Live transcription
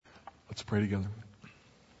Let's pray together.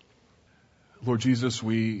 Lord Jesus,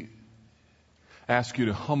 we ask you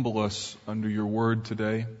to humble us under your word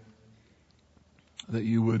today, that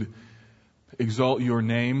you would exalt your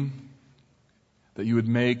name, that you would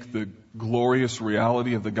make the glorious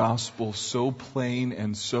reality of the gospel so plain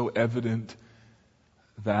and so evident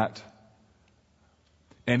that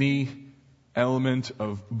any element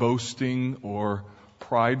of boasting or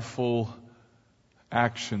prideful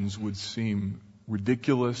actions would seem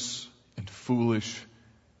ridiculous and foolish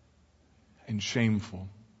and shameful.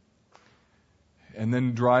 And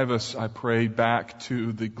then drive us, I pray, back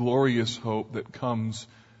to the glorious hope that comes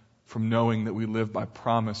from knowing that we live by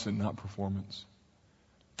promise and not performance.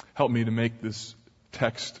 Help me to make this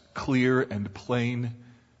text clear and plain.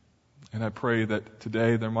 And I pray that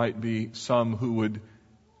today there might be some who would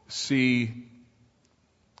see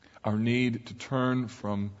our need to turn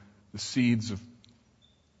from the seeds of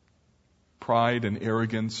pride and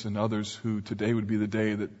arrogance, and others who today would be the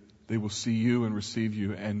day that they will see you and receive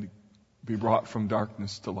you and be brought from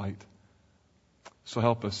darkness to light. So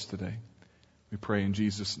help us today. We pray in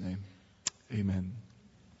Jesus' name. Amen.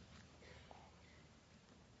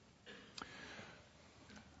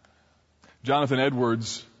 Jonathan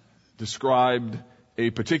Edwards described a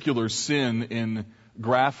particular sin in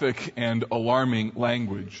graphic and alarming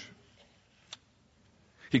language.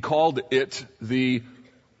 He called it the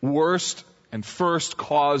worst and first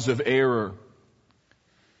cause of error,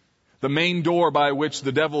 the main door by which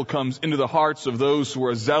the devil comes into the hearts of those who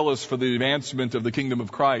are zealous for the advancement of the kingdom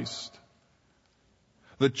of Christ,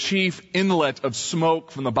 the chief inlet of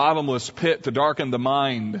smoke from the bottomless pit to darken the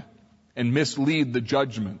mind and mislead the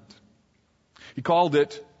judgment. He called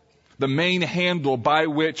it the main handle by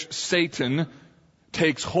which Satan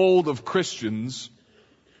takes hold of Christians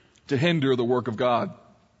to hinder the work of God.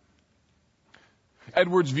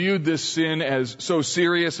 Edwards viewed this sin as so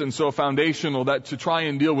serious and so foundational that to try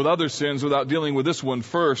and deal with other sins without dealing with this one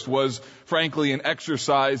first was, frankly, an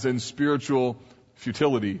exercise in spiritual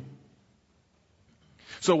futility.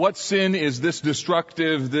 So what sin is this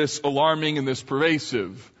destructive, this alarming, and this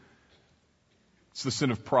pervasive? It's the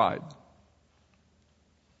sin of pride.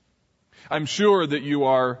 I'm sure that you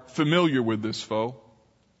are familiar with this foe.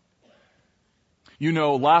 You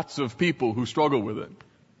know lots of people who struggle with it.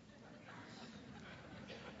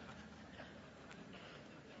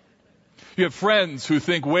 You have friends who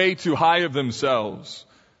think way too high of themselves.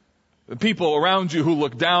 The people around you who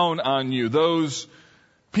look down on you. Those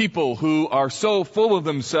people who are so full of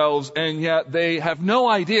themselves and yet they have no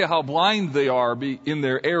idea how blind they are in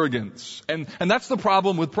their arrogance. And that's the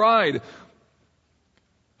problem with pride.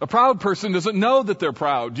 A proud person doesn't know that they're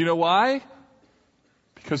proud. Do you know why?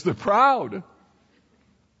 Because they're proud.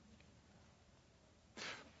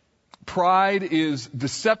 Pride is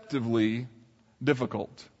deceptively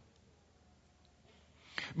difficult.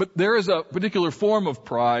 But there is a particular form of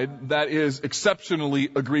pride that is exceptionally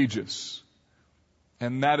egregious.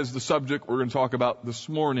 And that is the subject we're going to talk about this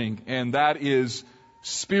morning. And that is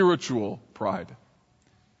spiritual pride.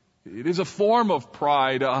 It is a form of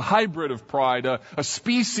pride, a hybrid of pride, a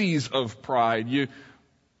species of pride. You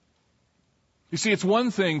see, it's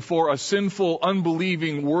one thing for a sinful,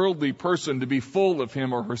 unbelieving, worldly person to be full of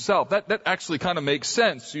him or herself. That actually kind of makes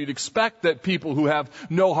sense. You'd expect that people who have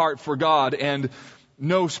no heart for God and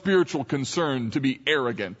no spiritual concern to be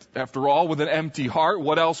arrogant. After all, with an empty heart,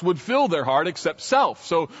 what else would fill their heart except self?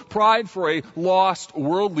 So pride for a lost,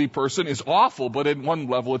 worldly person is awful, but at one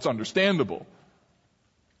level it's understandable.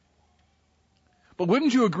 But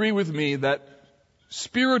wouldn't you agree with me that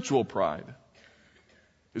spiritual pride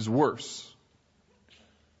is worse?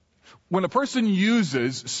 When a person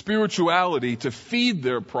uses spirituality to feed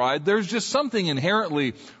their pride, there's just something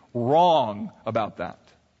inherently wrong about that.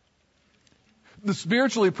 The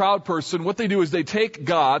spiritually proud person, what they do is they take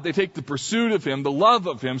God, they take the pursuit of Him, the love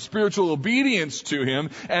of Him, spiritual obedience to Him,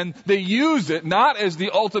 and they use it not as the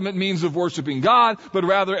ultimate means of worshiping God, but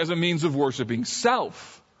rather as a means of worshiping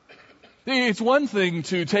self. It's one thing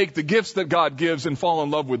to take the gifts that God gives and fall in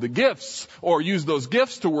love with the gifts, or use those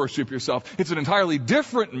gifts to worship yourself. It's an entirely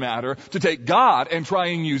different matter to take God and try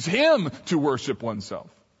and use Him to worship oneself.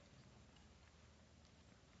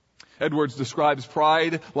 Edwards describes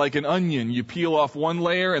pride like an onion. You peel off one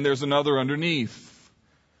layer and there's another underneath.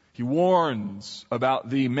 He warns about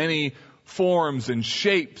the many forms and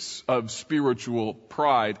shapes of spiritual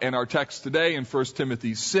pride. And our text today in 1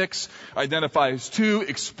 Timothy 6 identifies two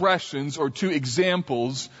expressions or two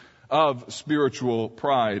examples of spiritual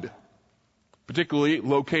pride, particularly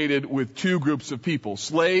located with two groups of people,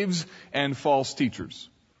 slaves and false teachers.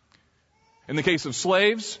 In the case of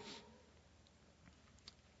slaves,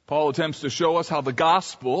 Paul attempts to show us how the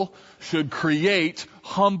gospel should create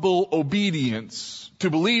humble obedience to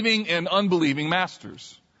believing and unbelieving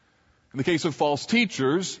masters. In the case of false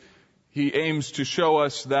teachers, he aims to show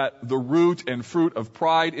us that the root and fruit of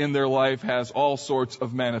pride in their life has all sorts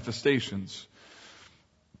of manifestations.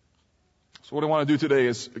 So what I want to do today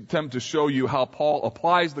is attempt to show you how Paul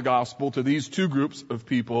applies the gospel to these two groups of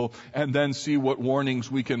people, and then see what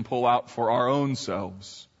warnings we can pull out for our own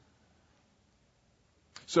selves.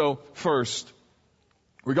 So first,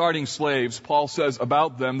 regarding slaves, Paul says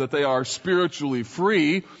about them that they are spiritually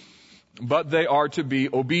free, but they are to be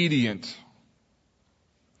obedient.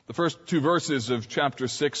 The first two verses of chapter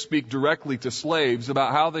 6 speak directly to slaves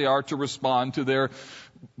about how they are to respond to their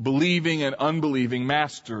believing and unbelieving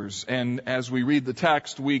masters. And as we read the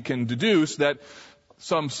text, we can deduce that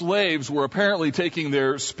some slaves were apparently taking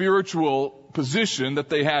their spiritual position that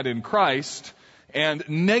they had in Christ and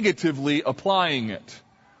negatively applying it.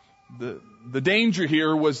 The danger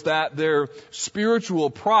here was that their spiritual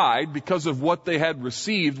pride, because of what they had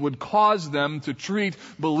received, would cause them to treat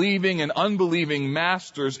believing and unbelieving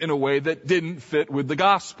masters in a way that didn't fit with the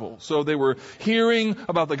gospel. So they were hearing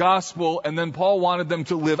about the gospel, and then Paul wanted them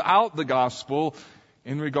to live out the gospel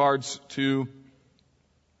in regards to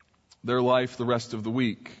their life the rest of the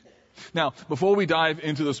week. Now, before we dive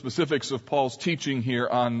into the specifics of Paul's teaching here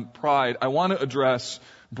on pride, I want to address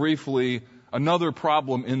briefly another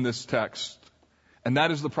problem in this text, and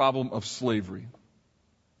that is the problem of slavery.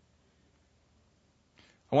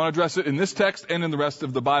 I want to address it in this text and in the rest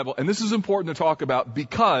of the Bible. And this is important to talk about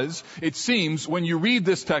because it seems when you read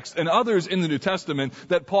this text and others in the New Testament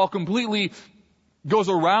that Paul completely goes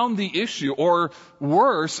around the issue, or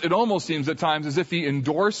worse, it almost seems at times as if he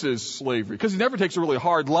endorses slavery, because he never takes a really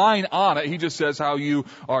hard line on it. He just says how you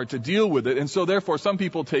are to deal with it. And so therefore some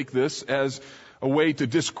people take this as a way to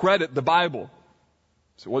discredit the Bible.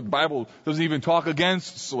 So what the Bible doesn't even talk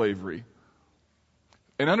against slavery.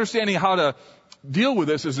 And understanding how to deal with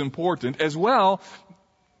this is important as well.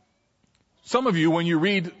 Some of you, when you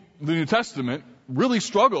read the New Testament, really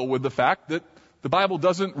struggle with the fact that the Bible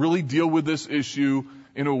doesn't really deal with this issue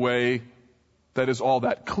in a way that is all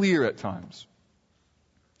that clear at times.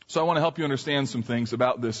 So I want to help you understand some things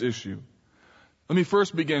about this issue. Let me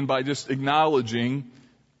first begin by just acknowledging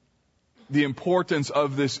the importance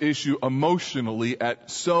of this issue emotionally at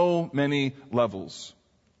so many levels.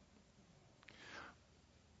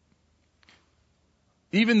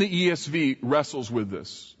 Even the ESV wrestles with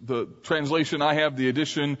this. The translation I have, the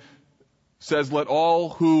edition, says, "Let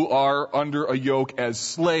all who are under a yoke as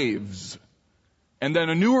slaves." And then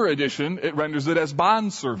a newer edition, it renders it as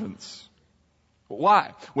bondservants.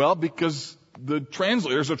 Why? Well, because the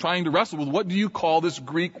translators are trying to wrestle with what do you call this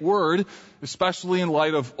Greek word, especially in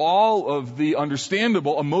light of all of the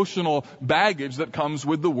understandable emotional baggage that comes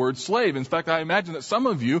with the word slave. In fact, I imagine that some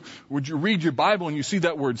of you, would you read your Bible and you see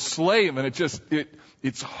that word slave, and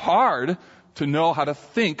it's hard to know how to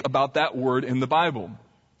think about that word in the Bible.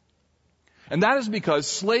 And that is because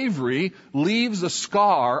slavery leaves a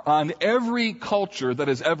scar on every culture that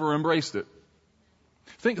has ever embraced it.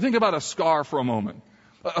 Think about a scar for a moment.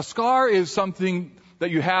 A scar is something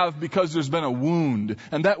that you have because there's been a wound.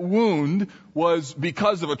 And that wound was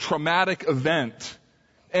because of a traumatic event.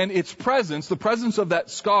 And its presence, the presence of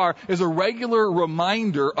that scar, is a regular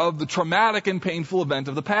reminder of the traumatic and painful event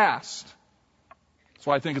of the past. That's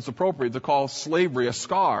why I think it's appropriate to call slavery a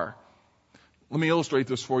scar. Let me illustrate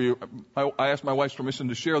this for you. I asked my wife's permission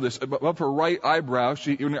to share this. Above her right eyebrow,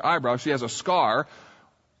 she has a scar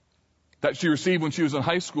that she received when she was in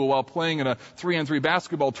high school while playing in a 3-on-3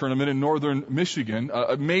 basketball tournament in northern Michigan.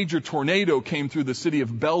 A major tornado came through the city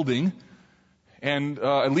of Belding, and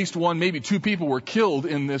at least one, maybe two people were killed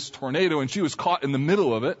in this tornado, and she was caught in the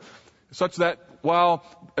middle of it, such that while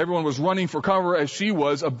everyone was running for cover as she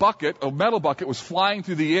was, a metal bucket was flying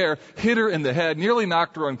through the air, hit her in the head, nearly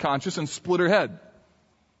knocked her unconscious, and split her head.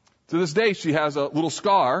 To this day, she has a little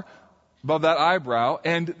scar above that eyebrow,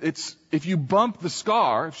 and if you bump the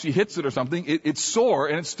scar, if she hits it or something, it's sore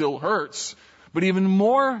and it still hurts. But even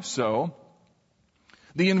more so,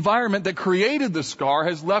 the environment that created the scar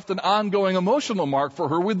has left an ongoing emotional mark for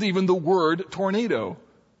her with even the word tornado.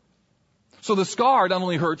 So the scar not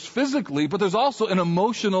only hurts physically, but there's also an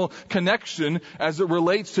emotional connection as it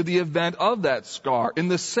relates to the event of that scar. In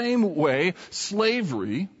the same way,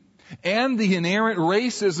 slavery and the inherent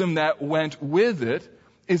racism that went with it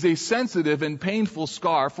is a sensitive and painful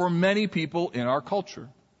scar for many people in our culture.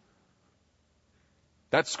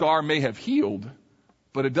 That scar may have healed,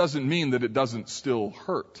 but it doesn't mean that it doesn't still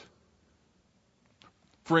hurt.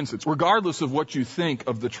 For instance, regardless of what you think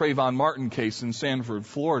of the Trayvon Martin case in Sanford,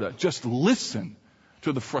 Florida, just listen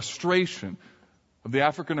to the frustration of the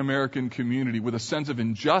African American community with a sense of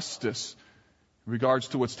injustice in regards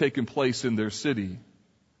to what's taken place in their city.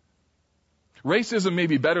 Racism may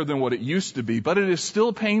be better than what it used to be, but it is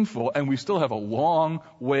still painful, and we still have a long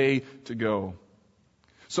way to go.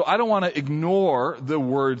 So I don't want to ignore the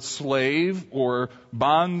word slave or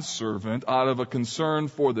bondservant out of a concern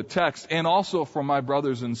for the text, and also for my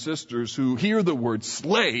brothers and sisters who hear the word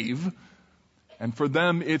slave, and for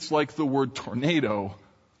them it's like the word tornado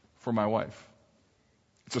for my wife.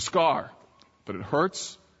 It's a scar, but it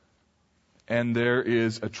hurts, and there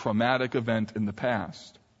is a traumatic event in the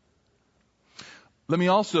past. Let me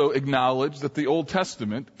also acknowledge that the Old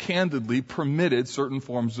Testament candidly permitted certain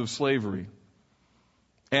forms of slavery.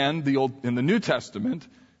 And in the New Testament,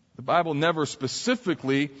 the Bible never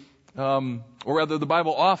specifically, or rather the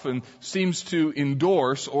Bible often seems to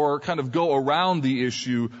endorse or kind of go around the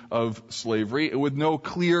issue of slavery with no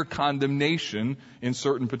clear condemnation in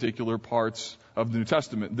certain particular parts of the New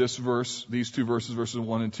Testament. This verse, these two verses, verses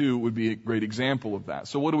 1 and 2, would be a great example of that.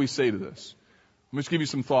 So what do we say to this? Let me just give you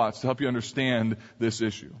some thoughts to help you understand this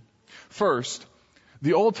issue. First,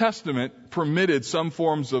 the Old Testament permitted some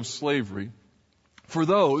forms of slavery for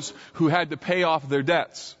those who had to pay off their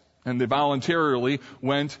debts and they voluntarily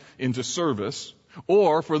went into service,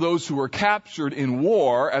 or for those who were captured in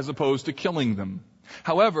war as opposed to killing them.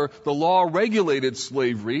 However, the law regulated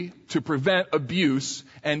slavery to prevent abuse,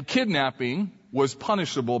 and kidnapping was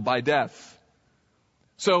punishable by death.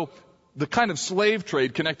 So, the kind of slave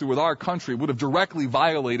trade connected with our country would have directly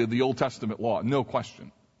violated the Old Testament law, no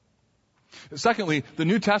question. Secondly, the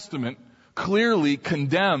New Testament clearly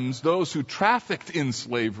condemns those who trafficked in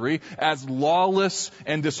slavery as lawless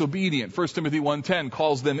and disobedient. 1 Timothy 1:10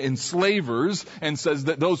 calls them enslavers and says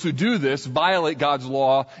that those who do this violate God's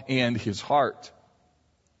law and His heart.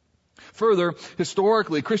 Further,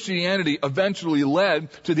 historically, Christianity eventually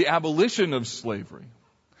led to the abolition of slavery.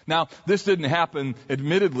 Now, this didn't happen,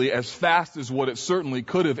 admittedly, as fast as what it certainly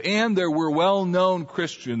could have, and there were well-known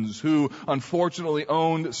Christians who unfortunately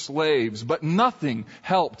owned slaves, but nothing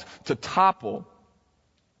helped to topple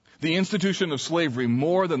the institution of slavery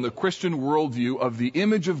more than the Christian worldview of the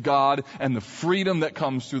image of God and the freedom that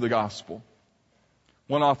comes through the gospel.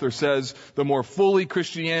 One author says, the more fully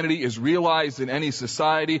Christianity is realized in any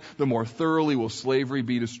society, the more thoroughly will slavery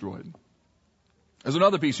be destroyed. There's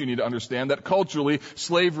another piece you need to understand, that culturally,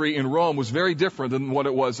 slavery in Rome was very different than what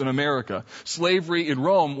it was in America. Slavery in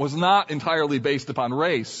Rome was not entirely based upon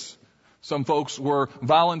race. Some folks were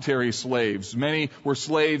voluntary slaves. Many were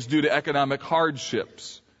slaves due to economic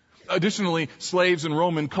hardships. Additionally, slaves in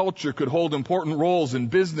Roman culture could hold important roles in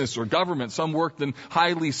business or government. Some worked in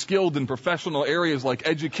highly skilled and professional areas like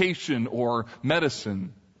education or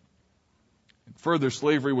medicine. Further,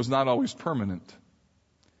 slavery was not always permanent.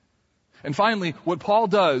 And finally, what Paul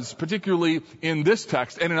does, particularly in this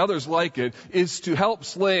text and in others like it, is to help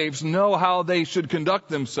slaves know how they should conduct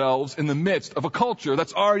themselves in the midst of a culture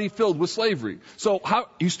that's already filled with slavery. So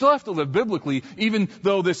you still have to live biblically, even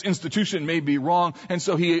though this institution may be wrong. And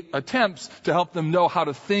so he attempts to help them know how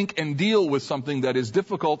to think and deal with something that is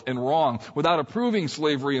difficult and wrong. Without approving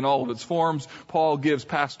slavery in all of its forms, Paul gives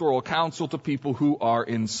pastoral counsel to people who are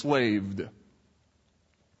enslaved.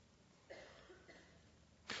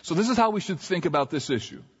 So this is how we should think about this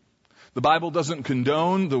issue. The Bible doesn't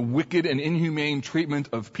condone the wicked and inhumane treatment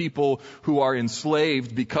of people who are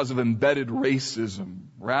enslaved because of embedded racism.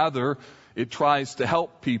 Rather, it tries to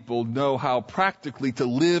help people know how practically to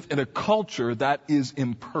live in a culture that is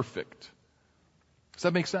imperfect. Does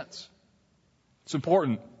that make sense? It's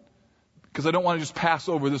important, because I don't want to just pass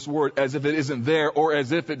over this word as if it isn't there, or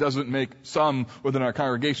as if it doesn't make some within our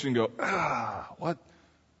congregation go, what?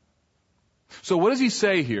 So what does he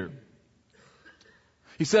say here?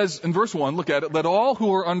 He says in verse 1, look at it, let all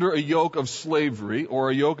who are under a yoke of slavery or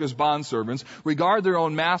a yoke as bondservants regard their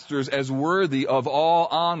own masters as worthy of all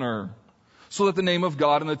honor, so that the name of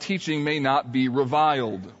God and the teaching may not be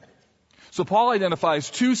reviled. So Paul identifies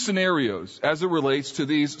two scenarios as it relates to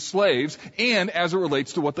these slaves and as it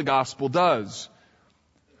relates to what the gospel does.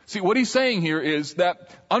 See, what he's saying here is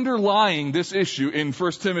that underlying this issue in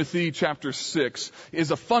 1 Timothy chapter 6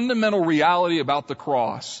 is a fundamental reality about the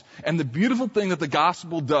cross. And the beautiful thing that the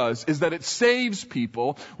gospel does is that it saves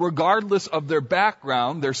people regardless of their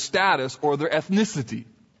background, their status, or their ethnicity.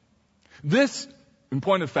 This in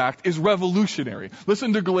point of fact, is revolutionary.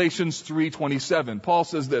 Listen to Galatians 3:27. Paul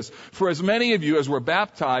says this, "For as many of you as were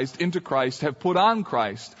baptized into Christ have put on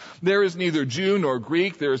Christ. There is neither Jew nor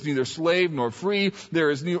Greek, there is neither slave nor free, there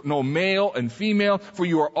is no male and female, for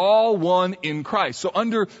you are all one in Christ." So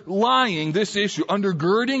underlying this issue,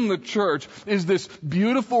 undergirding the church, is this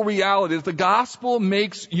beautiful reality that the gospel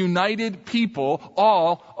makes people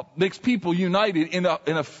united in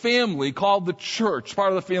a family called the church,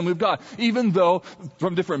 part of the family of God. Even though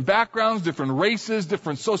from different backgrounds, different races,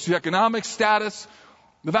 different socioeconomic status,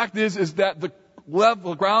 the fact is that the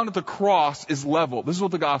ground at the cross is level. This is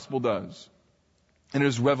what the gospel does. And it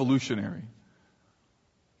is revolutionary.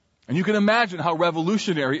 And you can imagine how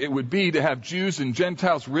revolutionary it would be to have Jews and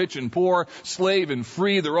Gentiles, rich and poor, slave and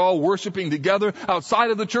free. They're all worshiping together.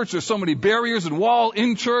 Outside of the church, there's so many barriers and wall.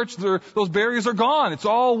 In church, those barriers are gone. It's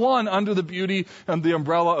all one under the beauty and the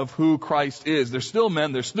umbrella of who Christ is. There's still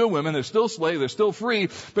men, there's still women, there's still slave, there's still free.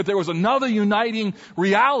 But there was another uniting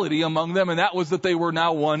reality among them, and that was that they were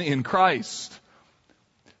now one in Christ.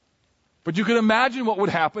 But you can imagine what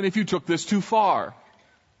would happen if you took this too far.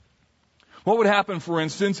 What would happen, for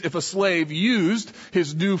instance, if a slave used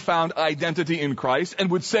his newfound identity in Christ and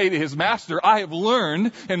would say to his master, "I have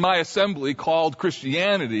learned in my assembly called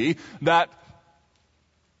Christianity that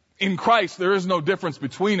in Christ there is no difference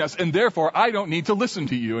between us, and therefore I don't need to listen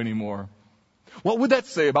to you anymore." What would that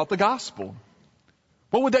say about the gospel?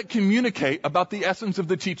 What would that communicate about the essence of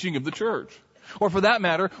the teaching of the church? Or for that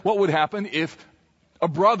matter, what would happen if a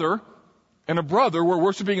brother were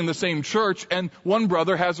worshiping in the same church, and one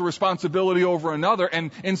brother has a responsibility over another,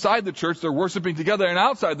 and inside the church they're worshiping together, and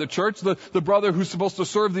outside the church the brother who's supposed to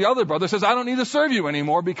serve the other brother says, "I don't need to serve you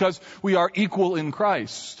anymore because we are equal in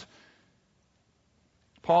Christ."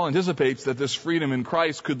 Paul anticipates that this freedom in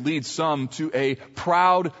Christ could lead some to a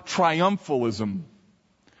proud triumphalism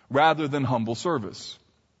rather than humble service.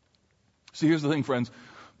 See, here's the thing, friends.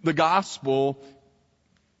 The gospel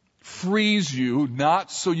frees you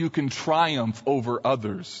not so you can triumph over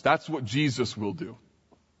others. That's what Jesus will do.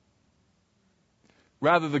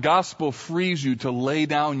 Rather, the gospel frees you to lay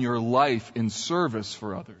down your life in service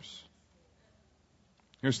for others.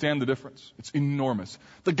 You understand the difference? It's enormous.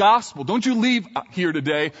 The gospel, don't you leave here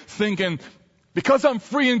today thinking, because I'm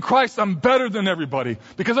free in Christ, I'm better than everybody.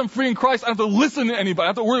 Because I'm free in Christ, I don't have to listen to anybody.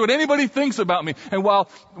 I don't have to worry what anybody thinks about me. And while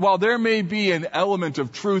there may be an element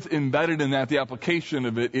of truth embedded in that, the application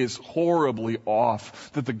of it is horribly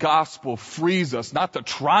off. That the gospel frees us not to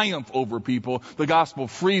triumph over people. The gospel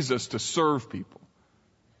frees us to serve people.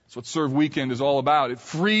 That's what Serve Weekend is all about. It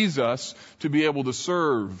frees us to be able to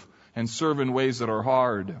serve and serve in ways that are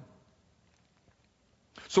hard.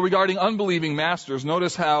 So regarding unbelieving masters,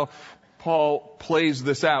 notice how Paul plays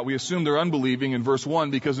this out. We assume they're unbelieving in verse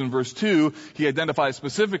 1 because in verse 2 he identifies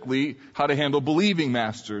specifically how to handle believing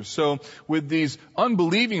masters. So with these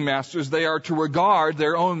unbelieving masters, they are to regard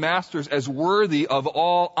their own masters as worthy of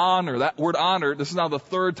all honor. That word honor, this is now the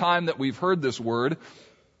third time that we've heard this word.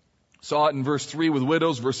 Saw it in verse 3 with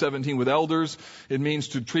widows, verse 17 with elders. It means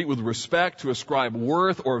to treat with respect, to ascribe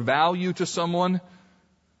worth or value to someone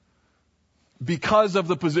because of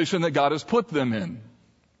the position that God has put them in.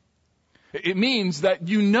 It means that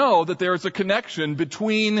you know that there is a connection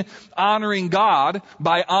between honoring God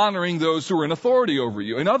by honoring those who are in authority over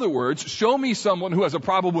you. In other words, show me someone who has a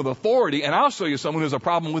problem with authority, and I'll show you someone who has a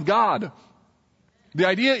problem with God. The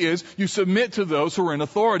idea is you submit to those who are in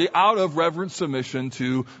authority out of reverent submission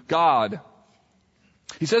to God.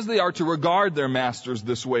 He says they are to regard their masters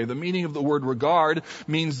this way. The meaning of the word regard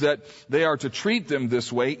means that they are to treat them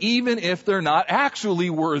this way even if they're not actually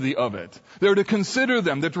worthy of it. They're to consider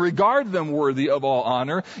them, they're to regard them worthy of all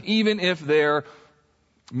honor even if their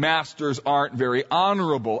masters aren't very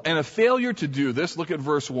honorable. And a failure to do this, look at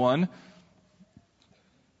verse 1,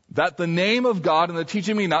 that the name of God and the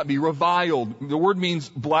teaching may not be reviled. The word means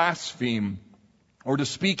blaspheme, or to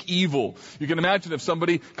speak evil. You can imagine if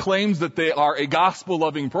somebody claims that they are a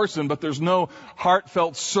gospel-loving person, but there's no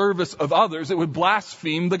heartfelt service of others, it would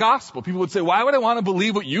blaspheme the gospel. People would say, why would I want to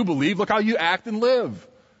believe what you believe? Look how you act and live.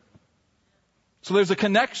 So there's a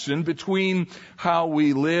connection between how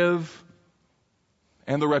we live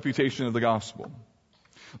and the reputation of the gospel.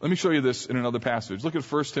 Let me show you this in another passage. Look at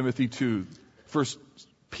 1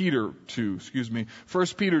 Peter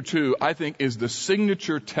 2, I think, is the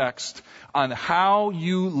signature text on how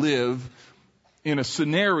you live in a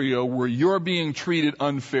scenario where you're being treated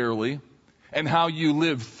unfairly and how you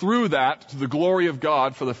live through that to the glory of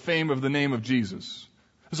God for the fame of the name of Jesus.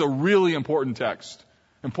 This is a really important text.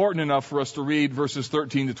 Important enough for us to read verses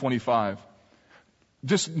 13 to 25.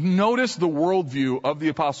 Just notice the worldview of the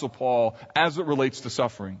Apostle Paul as it relates to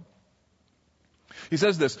suffering. He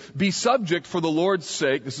says this, be subject for the Lord's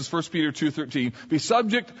sake. This is 1 Peter 2:13. Be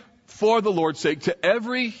subject for the Lord's sake to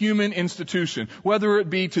every human institution, whether it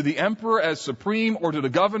be to the emperor as supreme or to the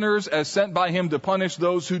governors as sent by him to punish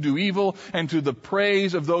those who do evil and to the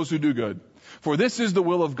praise of those who do good. For this is the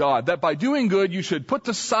will of God, that by doing good you should put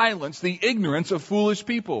to silence the ignorance of foolish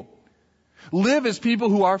people. Live as people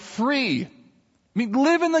who are free.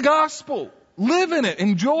 Live in the gospel. Live in it.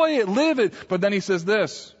 Enjoy it. Live it. But then he says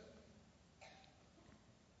this,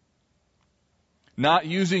 not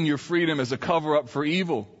using your freedom as a cover-up for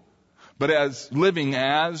evil, but as living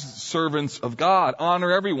as servants of God.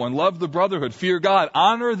 Honor everyone. Love the brotherhood. Fear God.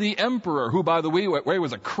 Honor the emperor, who, by the way,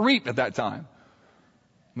 was a creep at that time.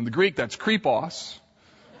 In the Greek, that's creepos.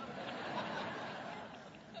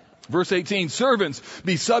 Verse 18, servants,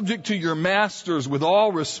 be subject to your masters with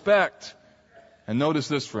all respect. And notice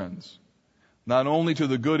this, friends. Not only to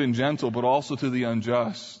the good and gentle, but also to the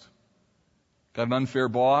unjust. Got an unfair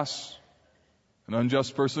boss? An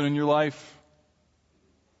unjust person in your life?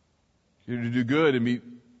 You're to do good and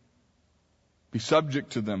be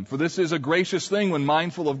subject to them. For this is a gracious thing when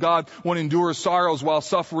mindful of God, one endures sorrows while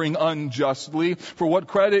suffering unjustly. For what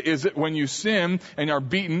credit is it when you sin and are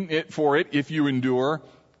beaten for it if you endure?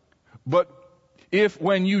 But if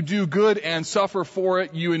when you do good and suffer for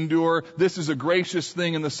it you endure, this is a gracious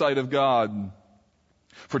thing in the sight of God.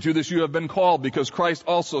 For to this you have been called, because Christ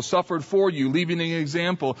also suffered for you, leaving an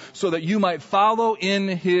example, so that you might follow in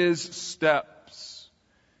his steps.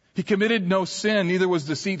 He committed no sin, neither was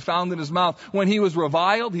deceit found in his mouth. When he was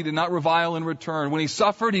reviled, he did not revile in return. When he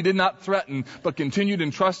suffered, he did not threaten, but continued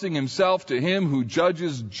entrusting himself to him who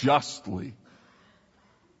judges justly.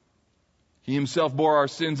 He himself bore our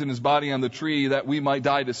sins in his body on the tree, that we might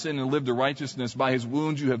die to sin and live to righteousness. By his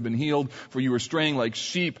wounds you have been healed, for you were straying like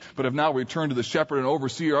sheep, but have now returned to the shepherd and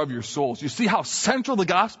overseer of your souls. You see how central the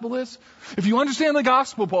gospel is? If you understand the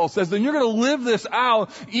gospel, Paul says, then you're going to live this out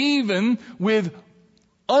even with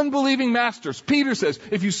unbelieving masters. Peter says,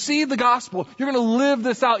 if you see the gospel, you're going to live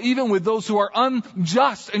this out even with those who are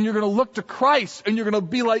unjust, and you're going to look to Christ, and you're going to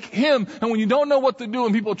be like him. And when you don't know what to do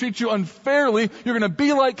and people treat you unfairly, you're going to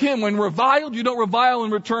be like him. When reviled, you don't revile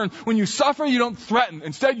in return. When you suffer, you don't threaten.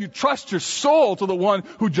 Instead, you trust your soul to the one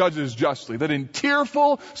who judges justly. That in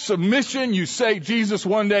tearful submission, you say, Jesus,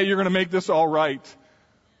 one day you're going to make this all right.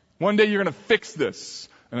 One day you're going to fix this.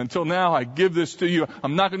 And until now, I give this to you.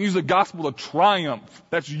 I'm not going to use the gospel to triumph.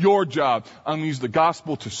 That's your job. I'm going to use the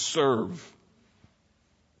gospel to serve.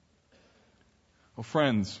 Well,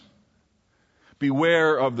 friends,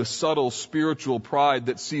 beware of the subtle spiritual pride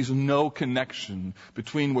that sees no connection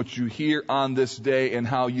between what you hear on this day and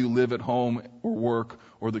how you live at home or work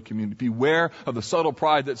or the community. Beware of the subtle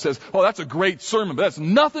pride that says, oh, that's a great sermon, but that's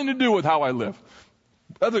nothing to do with how I live.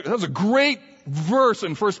 That's a great verse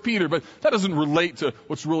in 1 Peter, but that doesn't relate to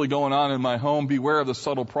what's really going on in my home. Beware of the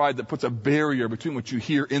subtle pride that puts a barrier between what you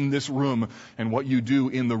hear in this room and what you do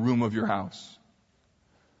in the room of your house.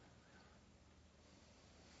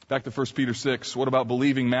 Back to 1 Peter 6. What about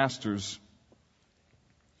believing masters?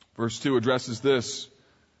 Verse 2 addresses this.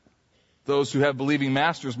 Those who have believing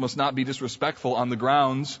masters must not be disrespectful on the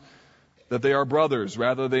grounds that they are brothers.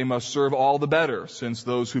 Rather, they must serve all the better, since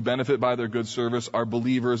those who benefit by their good service are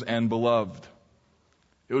believers and beloved.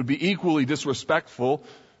 It would be equally disrespectful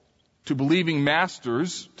to believing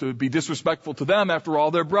masters to be disrespectful to them. After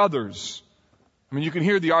all, they're brothers. I mean, you can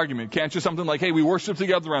hear the argument. Can't just something like, hey, we worship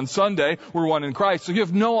together on Sunday. We're one in Christ. So you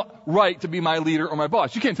have no right to be my leader or my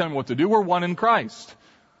boss. You can't tell me what to do. We're one in Christ.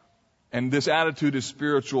 And this attitude is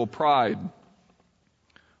spiritual pride.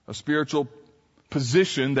 A spiritual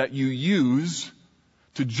position that you use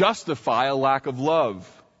to justify a lack of love.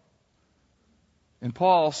 And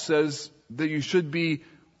Paul says that you should be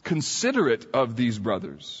considerate of these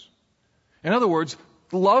brothers. In other words,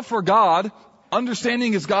 love for God,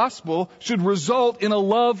 understanding his gospel, should result in a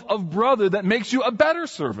love of brother that makes you a better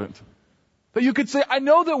servant. That you could say, I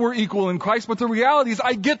know that we're equal in Christ, but the reality is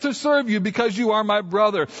I get to serve you because you are my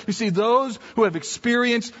brother. You see, those who have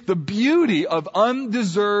experienced the beauty of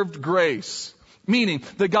undeserved grace, meaning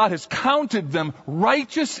that God has counted them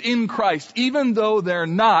righteous in Christ, even though they're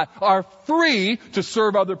not, are free to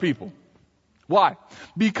serve other people. Why?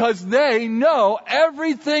 Because they know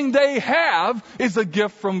everything they have is a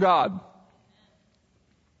gift from God.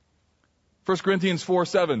 1 Corinthians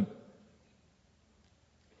 4:7.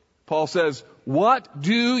 Paul says, what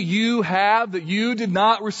do you have that you did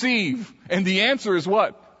not receive? And the answer is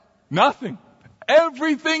what? Nothing.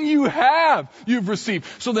 Everything you have, you've received.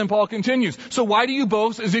 So then Paul continues. So why do you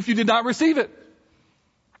boast as if you did not receive it?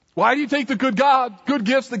 Why do you take the good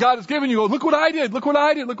gifts that God has given you? Oh, look what I did, look what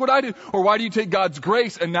I did, look what I did. Or why do you take God's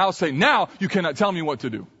grace and now say, now you cannot tell me what to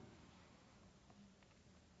do?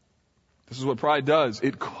 This is what pride does.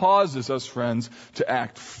 It causes us, friends, to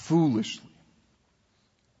act foolishly.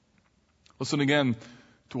 Listen again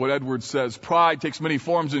to what Edwards says. Pride takes many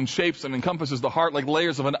forms and shapes and encompasses the heart like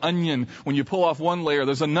layers of an onion. When you pull off one layer,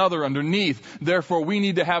 there's another underneath. Therefore, we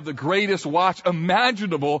need to have the greatest watch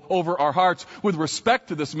imaginable over our hearts with respect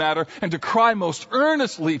to this matter and to cry most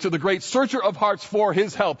earnestly to the great searcher of hearts for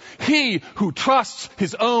his help. He who trusts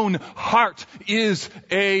his own heart is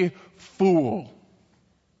a fool.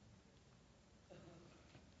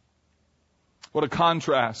 What a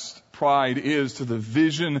contrast pride is to the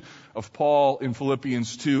vision of Paul in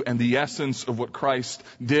Philippians 2 and the essence of what Christ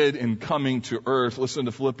did in coming to earth. Listen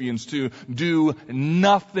to Philippians 2. Do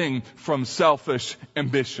nothing from selfish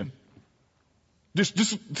ambition.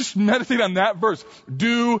 Just meditate on that verse.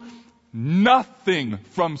 Do nothing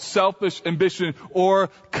from selfish ambition or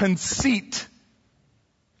conceit.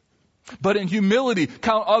 But in humility,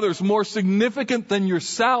 count others more significant than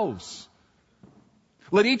yourselves.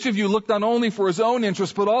 Let each of you look not only for his own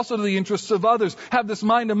interests, but also to the interests of others. Have this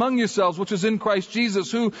mind among yourselves, which is in Christ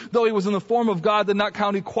Jesus, who, though he was in the form of God, did not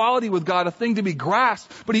count equality with God a thing to be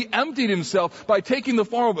grasped, but he emptied himself by taking the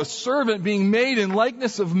form of a servant, being made in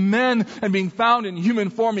likeness of men, and being found in human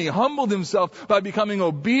form. He humbled himself by becoming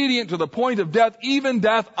obedient to the point of death, even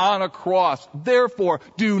death on a cross. Therefore,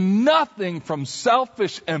 do nothing from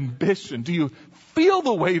selfish ambition. Do you feel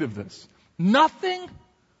the weight of this? Nothing?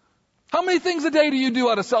 How many things a day do you do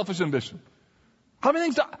out of selfish ambition? How many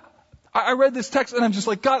things? I read this text and I'm just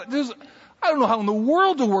like, God, I don't know how in the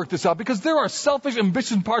world to work this out because there are selfish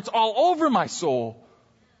ambition parts all over my soul.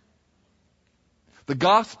 The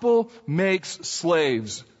gospel makes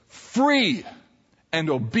slaves free and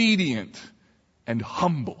obedient and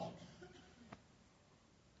humble.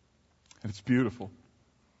 And it's beautiful.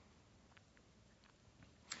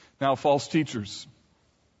 Now, false teachers.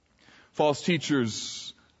 False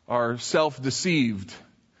teachers are self-deceived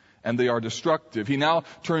and they are destructive. He now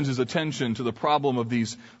turns his attention to the problem of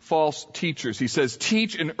these false teachers. He says,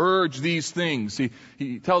 teach and urge these things.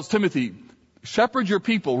 He tells Timothy, shepherd your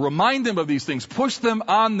people, remind them of these things, push them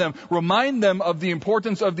on them, remind them of the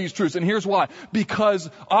importance of these truths. And here's why. Because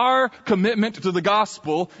our commitment to the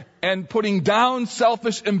gospel and putting down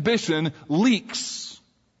selfish ambition leaks.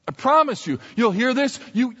 I promise you, you'll hear this.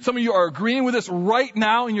 Some of you are agreeing with this right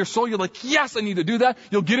now in your soul. You're like, yes, I need to do that.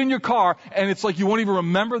 You'll get in your car and it's like you won't even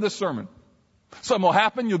remember this sermon. Something will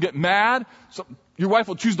happen. You'll get mad. Your wife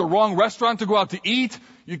will choose the wrong restaurant to go out to eat.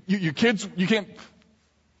 Your kids, you can't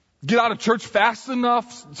get out of church fast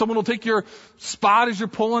enough. Someone will take your spot as you're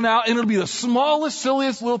pulling out and it'll be the smallest,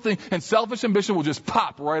 silliest little thing and selfish ambition will just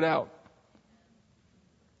pop right out.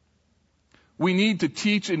 We need to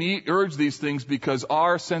teach and urge these things because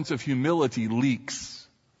our sense of humility leaks.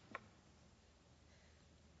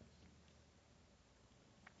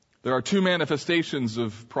 There are two manifestations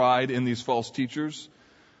of pride in these false teachers: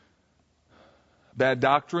 bad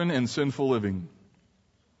doctrine and sinful living.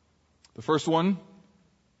 The first one,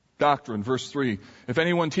 doctrine, verse 3. If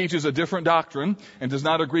anyone teaches a different doctrine and does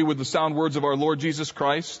not agree with the sound words of our Lord Jesus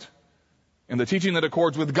Christ and the teaching that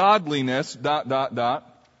accords with godliness, ...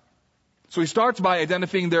 So he starts by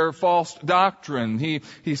identifying their false doctrine.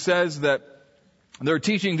 He says that their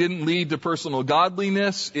teaching didn't lead to personal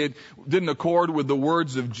godliness. It didn't accord with the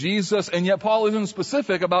words of Jesus. And yet Paul isn't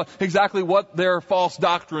specific about exactly what their false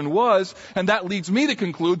doctrine was. And that leads me to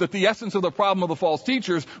conclude that the essence of the problem of the false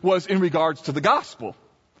teachers was in regards to the gospel.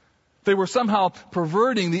 They were somehow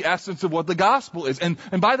perverting the essence of what the gospel is. And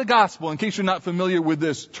by the gospel, in case you're not familiar with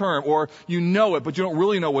this term, or you know it, but you don't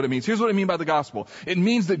really know what it means. Here's what I mean by the gospel. It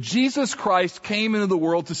means that Jesus Christ came into the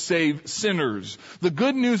world to save sinners. The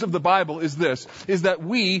good news of the Bible is this, is that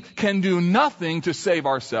we can do nothing to save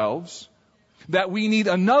ourselves, that we need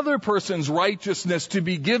another person's righteousness to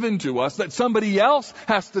be given to us, that somebody else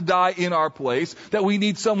has to die in our place, that we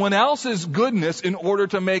need someone else's goodness in order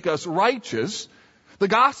to make us righteous. The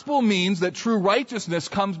gospel means that true righteousness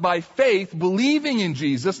comes by faith, believing in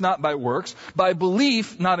Jesus, not by works, by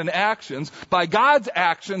belief, not in actions, by God's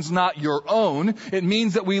actions, not your own. It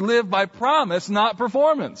means that we live by promise, not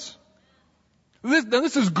performance.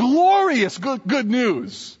 This is glorious good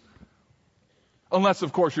news. Unless,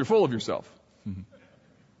 of course, you're full of yourself. And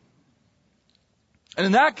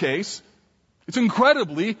in that case, it's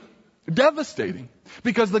incredibly devastating.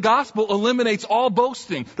 Because the gospel eliminates all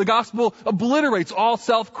boasting. The gospel obliterates all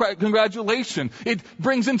self-congratulation. It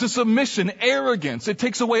brings into submission arrogance. It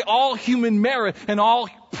takes away all human merit and all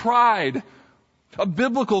pride. A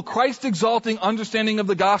biblical, Christ-exalting understanding of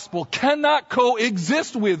the gospel cannot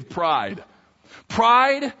coexist with pride.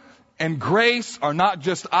 Pride and grace are not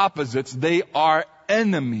just opposites, they are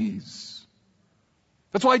enemies.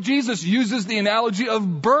 That's why Jesus uses the analogy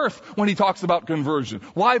of birth when he talks about conversion.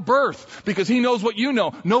 Why birth? Because he knows what you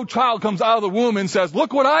know. No child comes out of the womb and says,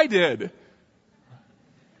 "Look what I did."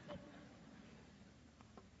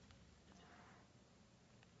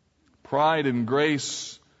 Pride and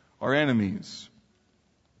grace are enemies.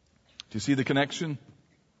 Do you see the connection?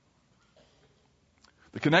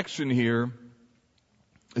 The connection here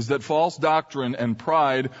is that false doctrine and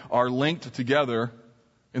pride are linked together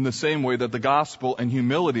in the same way that the gospel and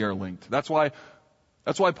humility are linked. That's why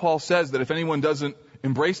Paul says that if anyone doesn't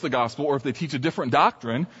embrace the gospel, or if they teach a different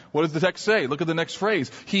doctrine, what does the text say? Look at the next phrase.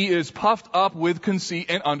 He is puffed up with conceit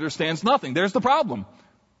and understands nothing. There's the problem.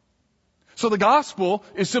 So the gospel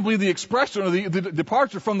is simply the expression, or the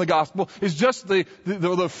departure from the gospel is just the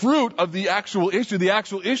fruit of the actual issue. The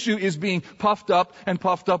actual issue is being puffed up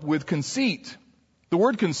with conceit. The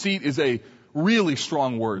word conceit is a really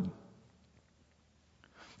strong word.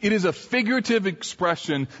 It is a figurative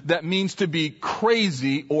expression that means to be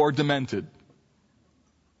crazy or demented.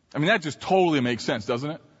 I mean, that just totally makes sense, doesn't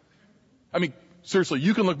it? I mean, seriously,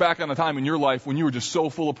 you can look back on a time in your life when you were just so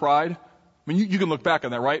full of pride. I mean, you can look back on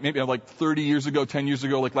that, right? Maybe like 30 years ago, 10 years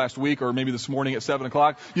ago, like last week, or maybe this morning at 7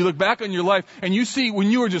 o'clock. You look back on your life and you see when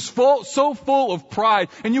you were just so full of pride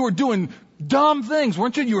and you were doing dumb things,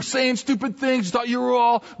 weren't you? You were saying stupid things. You thought you were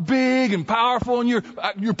all big and powerful, and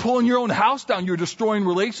you're pulling your own house down. You're destroying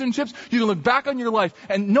relationships. You can look back on your life,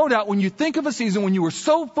 and no doubt when you think of a season when you were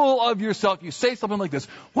so full of yourself, you say something like this: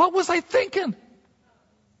 "What was I thinking?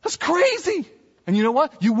 That's crazy." And you know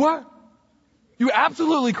what? You were. You were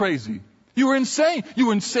absolutely crazy. You were insane. You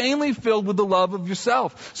were insanely filled with the love of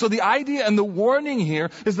yourself. So the idea and the warning here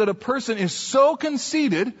is that a person is so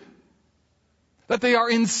conceited that they are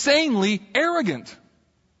insanely arrogant.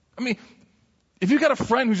 I mean, if you've got a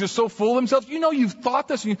friend who's just so full of themselves, you know you've thought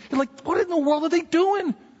this, and you're like, what in the world are they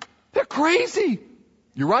doing? They're crazy.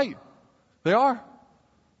 You're right. They are.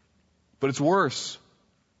 But it's worse.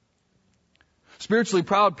 Spiritually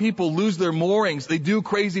proud people lose their moorings. They do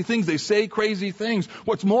crazy things. They say crazy things.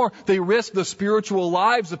 What's more, they risk the spiritual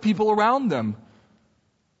lives of people around them.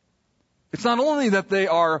 It's not only that they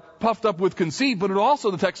are puffed up with conceit, but it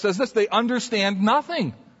also, the text says this, they understand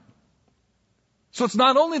nothing. So it's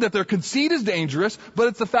not only that their conceit is dangerous, but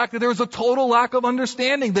it's the fact that there is a total lack of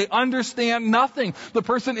understanding. They understand nothing. The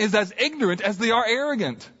person is as ignorant as they are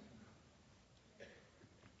arrogant.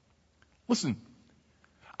 Listen,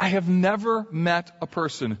 I have never met a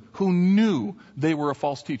person who knew they were a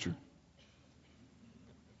false teacher.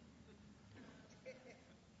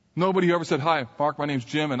 Nobody who ever said, "Hi, Mark, my name's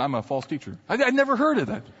Jim, and I'm a false teacher." I'd never heard of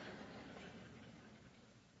that.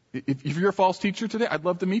 If you're a false teacher today, I'd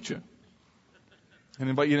love to meet you and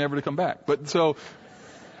invite you never to come back. But so,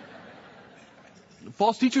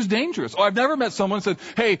 false teacher's dangerous. Oh, I've never met someone who said,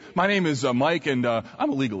 "Hey, my name is Mike, and I'm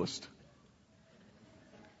a legalist."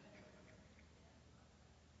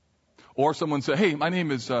 Or someone said, "Hey, my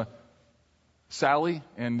name is Sally,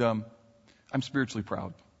 and I'm spiritually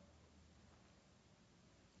proud."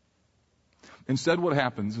 Instead, what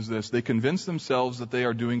happens is this: they convince themselves that they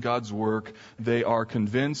are doing God's work. They are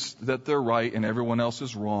convinced that they're right and everyone else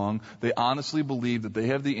is wrong. They honestly believe that they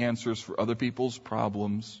have the answers for other people's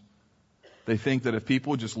problems. They think that if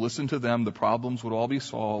people just listen to them, the problems would all be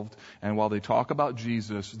solved. And while they talk about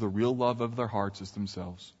Jesus, the real love of their hearts is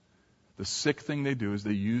themselves. The sick thing they do is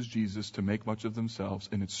they use Jesus to make much of themselves,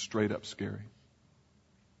 and it's straight up scary.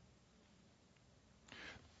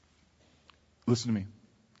 Listen to me.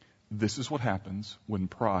 This is what happens when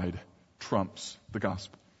pride trumps the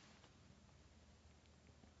gospel.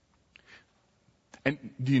 And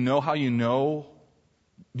do you know how you know?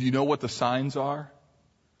 Do you know what the signs are?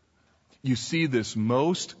 You see this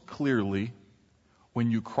most clearly when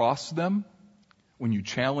you cross them, when you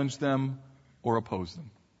challenge them, or oppose them.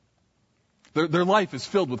 Their life is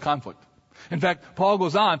filled with conflict. In fact, Paul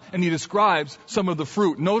goes on and he describes some of the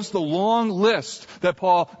fruit. Notice the long list that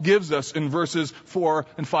Paul gives us in verses 4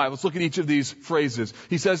 and 5. Let's look at each of these phrases.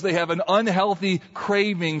 He says they have an unhealthy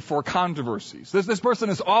craving for controversies. This person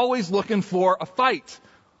is always looking for a fight.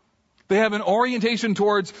 They have an orientation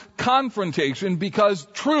towards confrontation because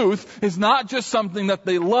truth is not just something that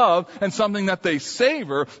they love and something that they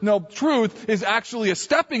savor. No, truth is actually a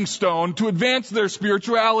stepping stone to advance their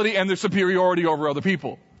spirituality and their superiority over other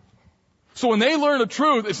people. So when they learn a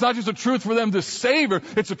truth, it's not just a truth for them to savor,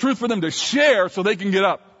 it's a truth for them to share so they can get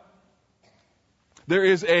up. There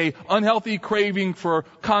is a unhealthy craving for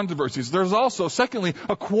controversies. There's also, secondly,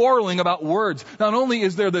 a quarreling about words. Not only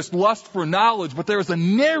is there this lust for knowledge, but there is a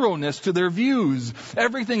narrowness to their views.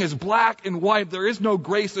 Everything is black and white. There is no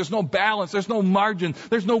grace. There's no balance. There's no margin.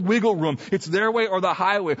 There's no wiggle room. It's their way or the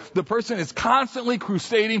highway. The person is constantly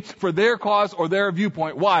crusading for their cause or their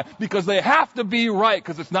viewpoint. Why? Because they have to be right,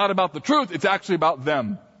 because it's not about the truth. It's actually about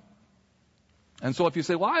them. And so if you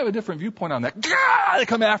say, well, I have a different viewpoint on that, they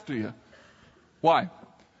come after you. Why?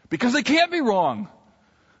 Because they can't be wrong.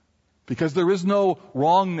 Because there is no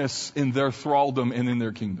wrongness in their thraldom and in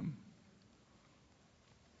their kingdom.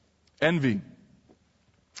 Envy.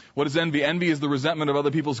 What is envy? Envy is the resentment of other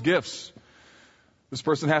people's gifts. This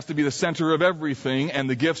person has to be the center of everything, and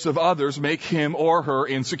the gifts of others make him or her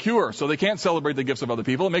insecure. So they can't celebrate the gifts of other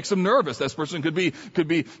people. It makes them nervous. This person could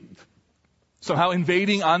be somehow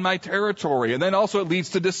invading on my territory. And then also it leads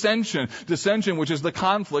to dissension. Dissension, which is the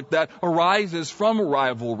conflict that arises from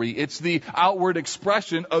rivalry. It's the outward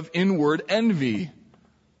expression of inward envy.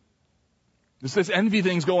 There's this envy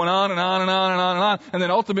thing's going on and on and on and on and on. And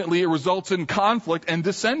then ultimately it results in conflict and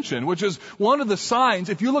dissension, which is one of the signs.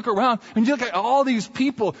 If you look around and you look at all these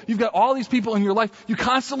people, you've got all these people in your life, you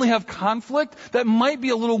constantly have conflict, that might be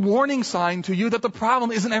a little warning sign to you that the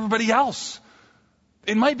problem isn't everybody else.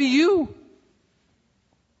 It might be you.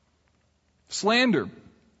 Slander.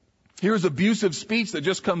 Here's abusive speech that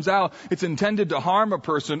just comes out. It's intended to harm a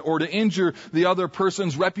person or to injure the other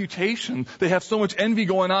person's reputation. They have so much envy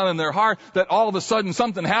going on in their heart that all of a sudden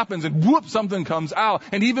something happens and whoop, something comes out.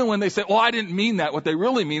 And even when they say, well, I didn't mean that, what they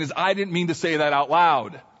really mean is, I didn't mean to say that out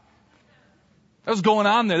loud. That was going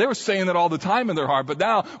on there. They were saying that all the time in their heart. But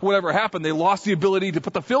now, whatever happened, they lost the ability to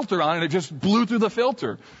put the filter on and it just blew through the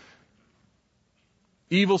filter.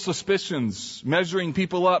 Evil suspicions, measuring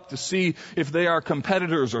people up to see if they are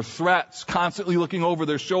competitors or threats, constantly looking over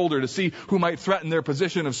their shoulder to see who might threaten their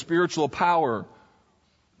position of spiritual power.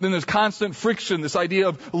 Then there's constant friction, this idea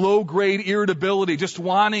of low-grade irritability, just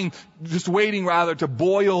waiting to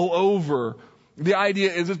boil over. The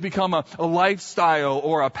idea is it's become a lifestyle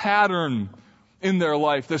or a pattern in their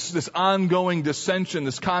life, this ongoing dissension,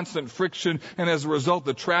 this constant friction, and as a result,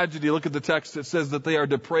 the tragedy. Look at the text. It says that they are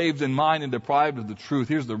depraved in mind and deprived of the truth.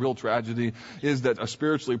 Here's the real tragedy, is that a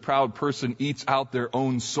spiritually proud person eats out their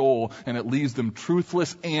own soul, and it leaves them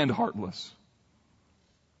truthless and heartless.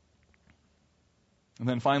 And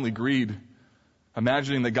then finally, greed.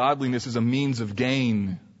 Imagining that godliness is a means of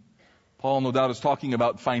gain. Paul, no doubt, is talking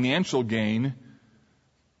about financial gain.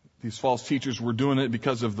 These false teachers were doing it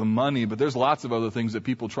because of the money, but there's lots of other things that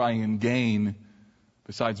people try and gain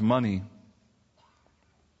besides money.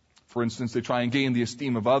 For instance, they try and gain the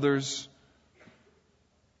esteem of others,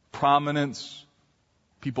 prominence,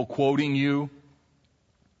 people quoting you,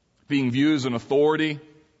 being viewed as an authority,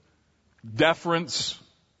 deference,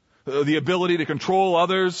 the ability to control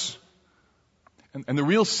others. And the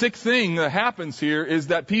real sick thing that happens here is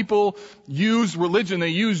that people use religion, they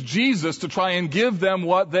use Jesus to try and give them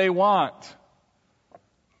what they want.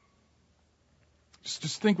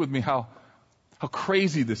 Just think with me how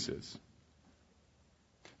crazy this is.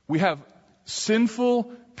 We have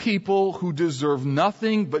sinful people who deserve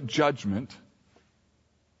nothing but judgment,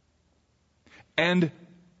 and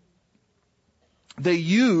they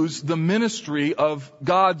use the ministry of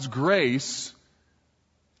God's grace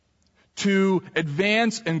to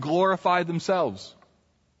advance and glorify themselves.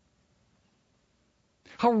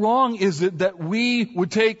 How wrong is it that we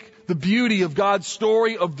would take the beauty of God's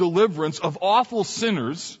story of deliverance of awful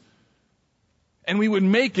sinners and we would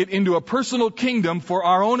make it into a personal kingdom for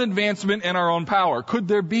our own advancement and our own power? Could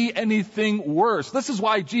there be anything worse? This is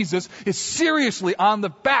why Jesus is seriously on the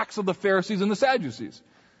backs of the Pharisees and the Sadducees.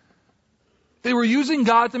 They were using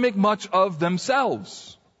God to make much of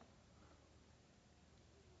themselves.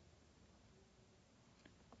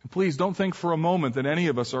 Please don't think for a moment that any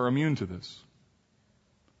of us are immune to this.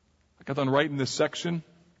 I got done writing this section.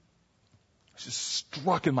 It's just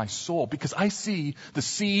struck in my soul because I see the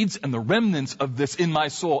seeds and the remnants of this in my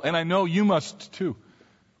soul. And I know you must too.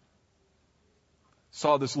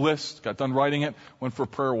 Saw this list, got done writing it, went for a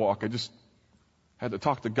prayer walk. I just had to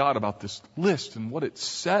talk to God about this list and what it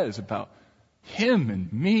says about Him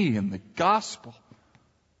and me and the gospel.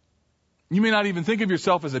 You may not even think of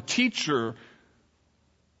yourself as a teacher.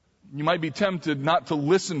 You might be tempted not to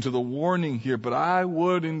listen to the warning here, but I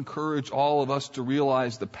would encourage all of us to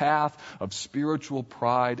realize the path of spiritual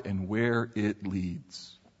pride and where it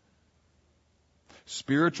leads.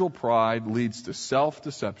 Spiritual pride leads to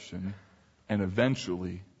self-deception and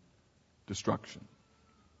eventually destruction.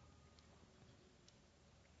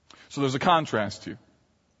 So there's a contrast here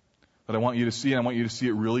that I want you to see, and I want you to see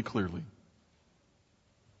it really clearly.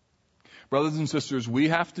 Brothers and sisters, we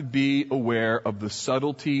have to be aware of the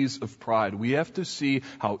subtleties of pride. We have to see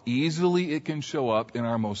how easily it can show up in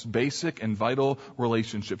our most basic and vital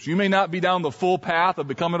relationships. You may not be down the full path of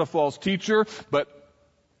becoming a false teacher, but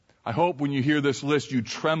I hope when you hear this list you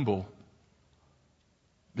tremble.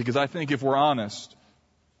 Because I think if we're honest,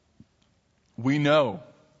 we know,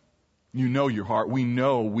 you know your heart, we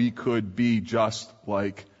know we could be just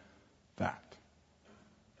like that.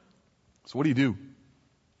 So what do?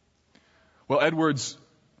 Well, Edwards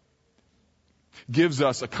gives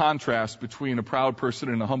us a contrast between a proud person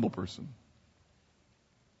and a humble person.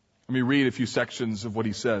 Let me read a few sections of what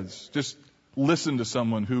he says. Just listen to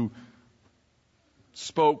someone who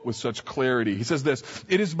spoke with such clarity. He says this: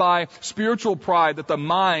 it is by spiritual pride that the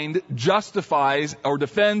mind justifies or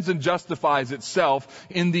defends and justifies itself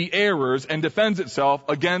in the errors and defends itself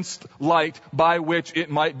against light by which it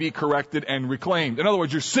might be corrected and reclaimed. In other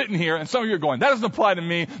words, you're sitting here and some of you are going, that doesn't apply to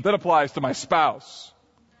me, that applies to my spouse.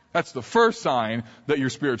 That's the first sign that you're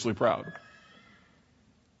spiritually proud.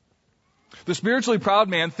 The spiritually proud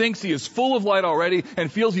man thinks he is full of light already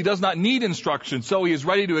and feels he does not need instruction, so he is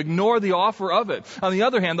ready to ignore the offer of it. On the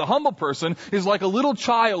other hand, the humble person is like a little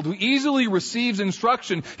child who easily receives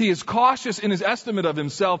instruction. He is cautious in his estimate of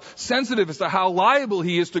himself, sensitive as to how liable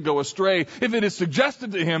he is to go astray. If it is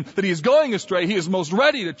suggested to him that he is going astray, he is most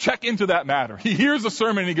ready to check into that matter. He hears a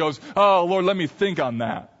sermon and he goes, oh, Lord, let me think on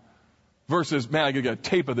that. Versus, man, I could get a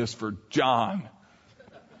tape of this for John.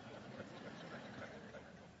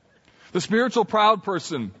 The spiritual proud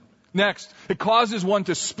person, next, it causes one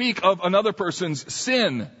to speak of another person's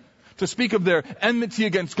sin, to speak of their enmity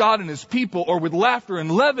against God and His people, or with laughter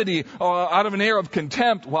and levity out of an air of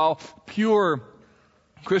contempt, while pure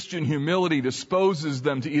Christian humility disposes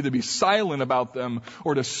them to either be silent about them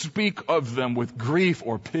or to speak of them with grief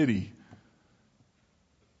or pity.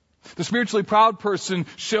 The spiritually proud person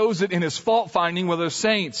shows it in his fault finding with other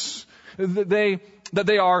saints. That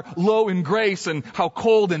they are low in grace and how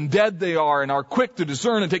cold and dead they are and are quick to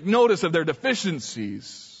discern and take notice of their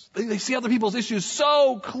deficiencies. They see other people's issues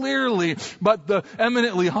so clearly, but the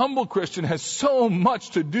eminently humble Christian has so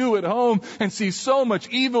much to do at home and sees so much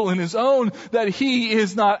evil in his own that he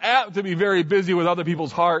is not apt to be very busy with other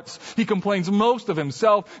people's hearts. He complains most of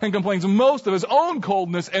himself and complains most of his own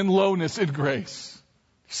coldness and lowness in grace.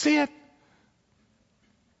 See it?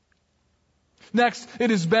 Next,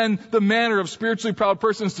 it has been the manner of spiritually proud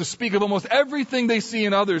persons to speak of almost everything they see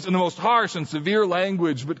in others in the most harsh and severe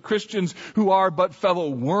language. But Christians who are but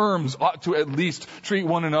fellow worms ought to at least treat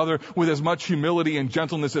one another with as much humility and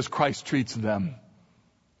gentleness as Christ treats them.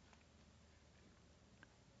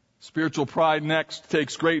 Spiritual pride next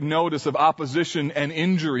takes great notice of opposition and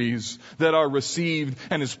injuries that are received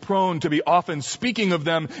and is prone to be often speaking of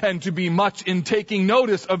them and to be much in taking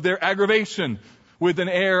notice of their aggravation with an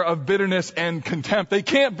air of bitterness and contempt. They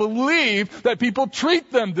can't believe that people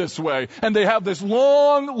treat them this way. And they have this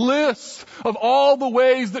long list of all the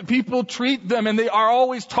ways that people treat them. And they are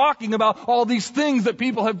always talking about all these things that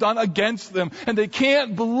people have done against them. And they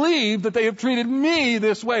can't believe that they have treated me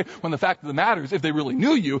this way. When the fact of the matter is, if they really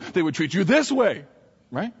knew you, they would treat you this way.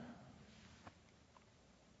 Right?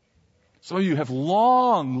 Some of you have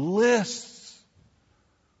long lists.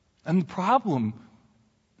 And the problem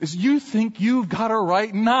is you think you've got a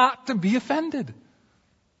right not to be offended.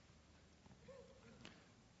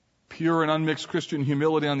 Pure and unmixed Christian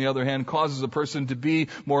humility, on the other hand, causes a person to be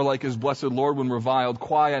more like his blessed Lord when reviled,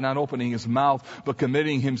 quiet, not opening his mouth, but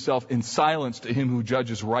committing himself in silence to him who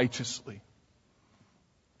judges righteously.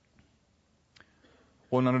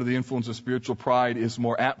 One under the influence of spiritual pride is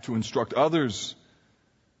more apt to instruct others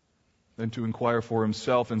than to inquire for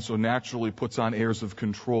himself, and so naturally puts on airs of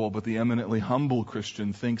control. But the eminently humble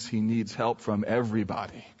Christian thinks he needs help from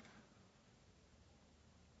everybody.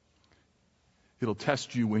 It'll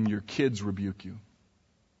test you when your kids rebuke you.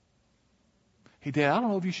 Hey, Dad, I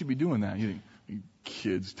don't know if you should be doing that. You think, you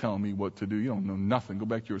kids telling me what to do. You don't know nothing. Go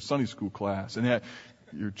back to your Sunday school class. And yet,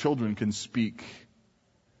 your children can speak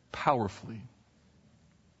powerfully.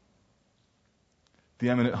 The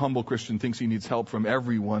eminent humble Christian thinks he needs help from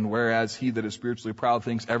everyone, whereas he that is spiritually proud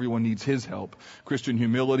thinks everyone needs his help. Christian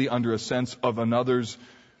humility, under a sense of another's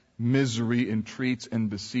misery, entreats and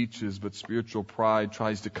beseeches, but spiritual pride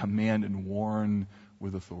tries to command and warn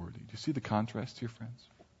with authority. Do you see the contrast here, friends?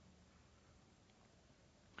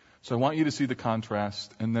 So I want you to see the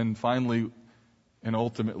contrast, and then finally and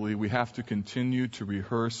ultimately we have to continue to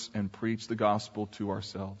rehearse and preach the gospel to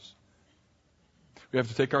ourselves. We have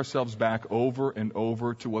to take ourselves back over and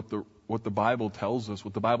over to what the Bible tells us,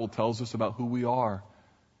 what the Bible tells us about who we are.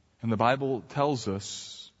 And the Bible tells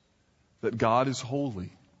us that God is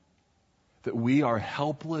holy, that we are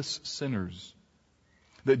helpless sinners,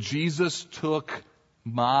 that Jesus took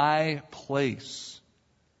my place,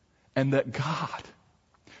 and that God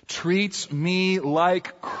treats me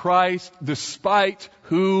like Christ despite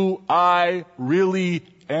who I really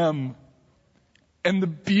am. And the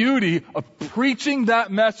beauty of preaching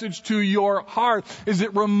that message to your heart is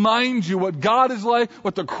it reminds you what God is like,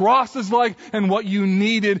 what the cross is like, and what you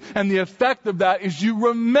needed. And the effect of that is you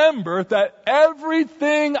remember that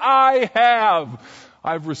everything I have,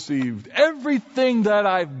 I've received. Everything that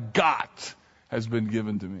I've got has been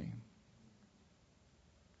given to me.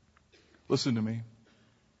 Listen to me.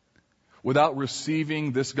 Without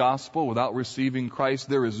receiving this gospel, without receiving Christ,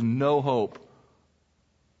 there is no hope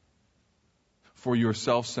for your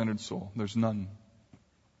self-centered soul. There's none.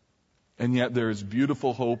 And yet there is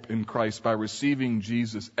beautiful hope in Christ. By receiving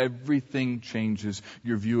Jesus, everything changes.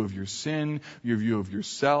 Your view of your sin, your view of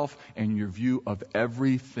yourself, and your view of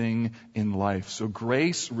everything in life. So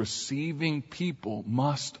grace-receiving people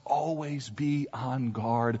must always be on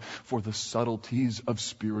guard for the subtleties of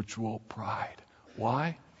spiritual pride.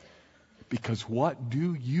 Why? Because what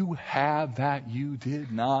do you have that you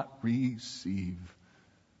did not receive?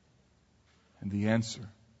 And the answer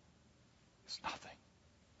is nothing.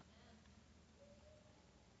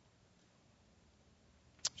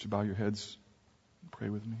 Would you bow your heads and pray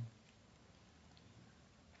with me?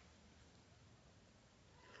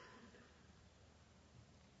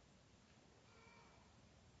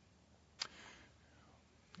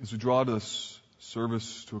 As we draw this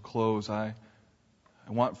service to a close, I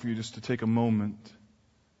want for you just to take a moment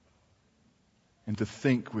and to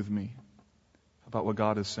think with me about what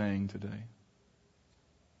God is saying today.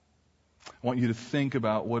 I want you to think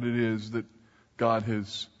about what it is that God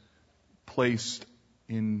has placed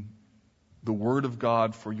in the Word of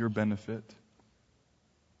God for your benefit.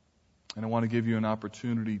 And I want to give you an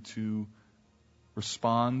opportunity to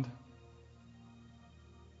respond.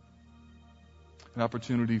 An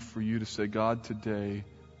opportunity for you to say, God, today,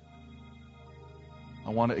 I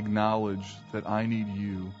want to acknowledge that I need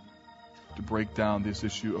you to break down this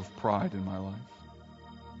issue of pride in my life.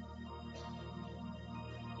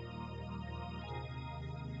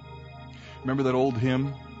 Remember that old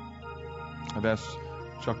hymn? I've asked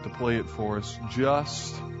Chuck to play it for us.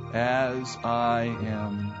 Just as I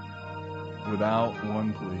am, without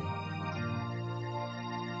one plea.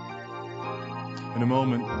 In a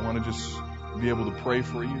moment, I want to just be able to pray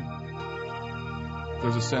for you.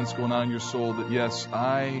 There's a sense going on in your soul that, yes,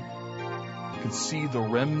 I can see the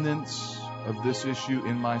remnants of this issue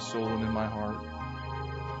in my soul and in my heart.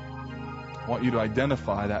 I want you to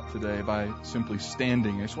identify that today by simply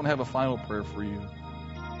standing. I just want to have a final prayer for you.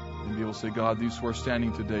 And be able to say, God, these who are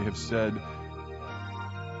standing today have said,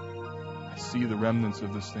 I see the remnants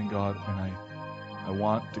of this thing, God, and I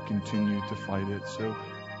want to continue to fight it. So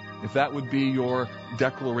if that would be your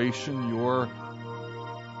declaration, your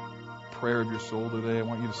prayer of your soul today, I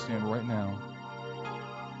want you to stand right now.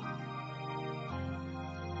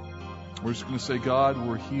 We're just going to say, God,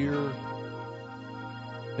 we're here.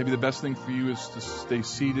 Maybe the best thing for you is to stay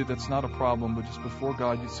seated. That's not a problem. But just before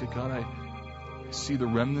God, you'd say, God, I see the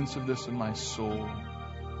remnants of this in my soul.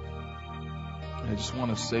 And I just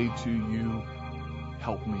want to say to you,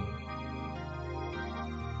 help me.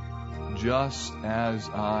 Just as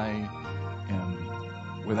I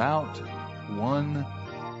am, without one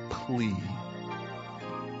plea,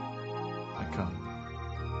 I come.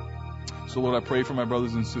 So Lord, I pray for my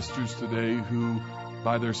brothers and sisters today who,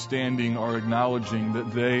 by their standing, are acknowledging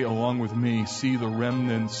that they, along with me, see the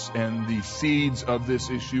remnants and the seeds of this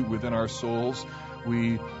issue within our souls.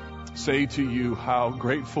 We say to you how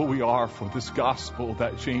grateful we are for this gospel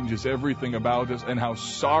that changes everything about us, and how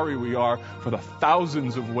sorry we are for the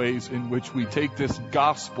thousands of ways in which we take this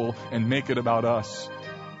gospel and make it about us.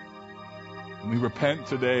 And we repent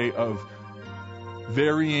today of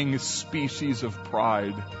varying species of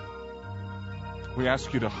pride. We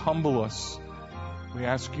ask you to humble us. We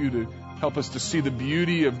ask you to help us to see the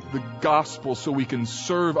beauty of the gospel so we can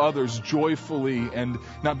serve others joyfully and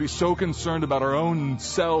not be so concerned about our own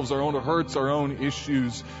selves, our own hurts, our own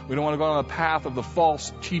issues. We don't want to go on a path of the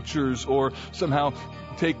false teachers or somehow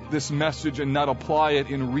take this message and not apply it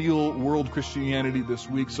in real world Christianity this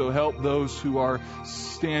week. So help those who are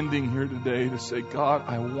standing here today to say, God,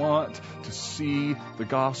 I want to see the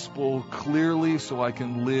gospel clearly so I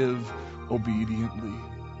can live obediently.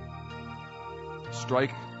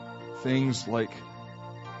 Strike things like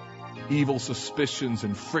evil suspicions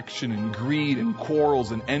and friction and greed and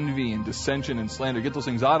quarrels and envy and dissension and slander. Get those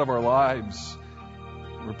things out of our lives.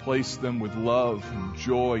 Replace them with love and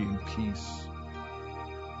joy and peace.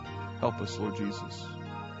 Help us, Lord Jesus.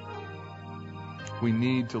 We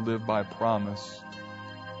need to live by promise,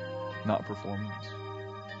 not performance.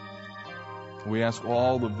 We ask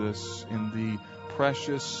all of this in the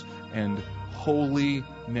precious and holy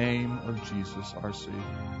name of Jesus, our Savior.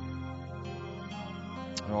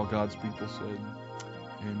 And all God's people said,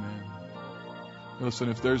 amen. Listen,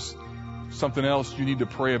 if there's something else you need to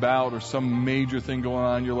pray about or some major thing going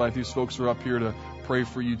on in your life, these folks are up here to pray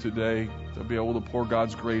for you today. They'll be able to pour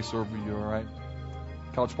God's grace over you, all right?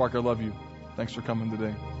 College Park, I love you. Thanks for coming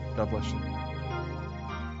today. God bless you.